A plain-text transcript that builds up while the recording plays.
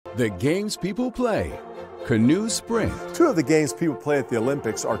The games people play. Canoe Sprint. Two of the games people play at the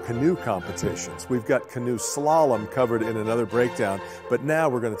Olympics are canoe competitions. We've got canoe slalom covered in another breakdown, but now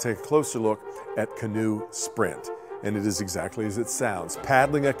we're going to take a closer look at canoe sprint. And it is exactly as it sounds,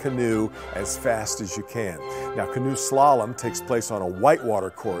 paddling a canoe as fast as you can. Now, canoe slalom takes place on a whitewater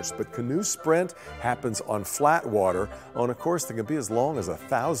course, but canoe sprint happens on flat water on a course that can be as long as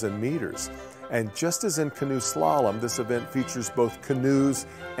 1,000 meters. And just as in canoe slalom, this event features both canoes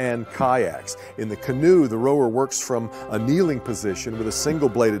and kayaks. In the canoe, the rower works from a kneeling position with a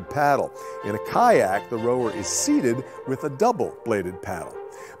single-bladed paddle. In a kayak, the rower is seated with a double-bladed paddle.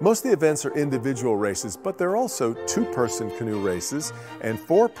 Most of the events are individual races, but there are also two-person canoe races and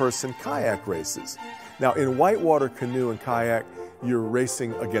four-person kayak races. Now, in whitewater canoe and kayak, you're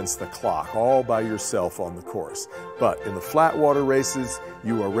racing against the clock, all by yourself on the course. But in the flat water races,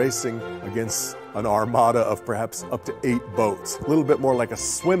 you are racing against an armada of perhaps up to 8 boats. A little bit more like a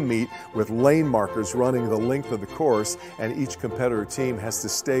swim meet with lane markers running the length of the course, and each competitor team has to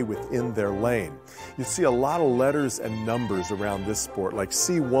stay within their lane. You see a lot of letters and numbers around this sport, like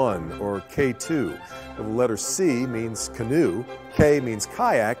C1 or K2. The letter C means canoe, K means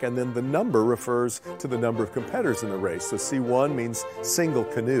kayak, and then the number refers to the number of competitors in the race. So C1 means single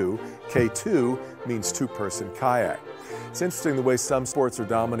canoe, K2 means two-person kayak. It's interesting the way some sports are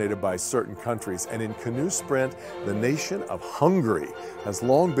dominated by certain countries, and in canoe sprint, the nation of Hungary has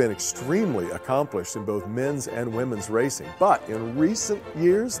long been extremely accomplished in both men's and women's racing. But in recent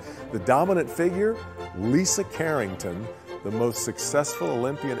years, the dominant figure, Lisa Carrington, the most successful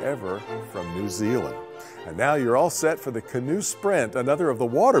Olympian ever from New Zealand. And now you're all set for the canoe sprint, another of the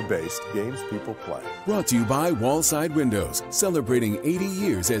water-based games people play. Brought to you by Wallside Windows, celebrating 80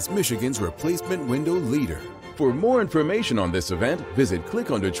 years as Michigan's replacement window leader. For more information on this event, visit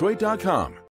clickondetroit.com.